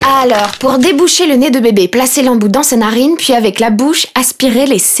Alors, pour déboucher le nez de bébé, placez l'embout dans ses narines, puis avec la bouche, aspirez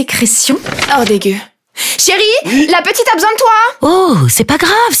les sécrétions. Oh, dégueu. Chérie, la petite a besoin de toi. Oh, c'est pas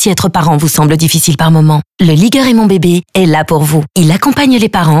grave si être parent vous semble difficile par moment. Le Ligueur et mon bébé est là pour vous. Il accompagne les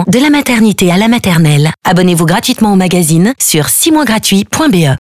parents de la maternité à la maternelle. Abonnez-vous gratuitement au magazine sur 6moisgratuit.be.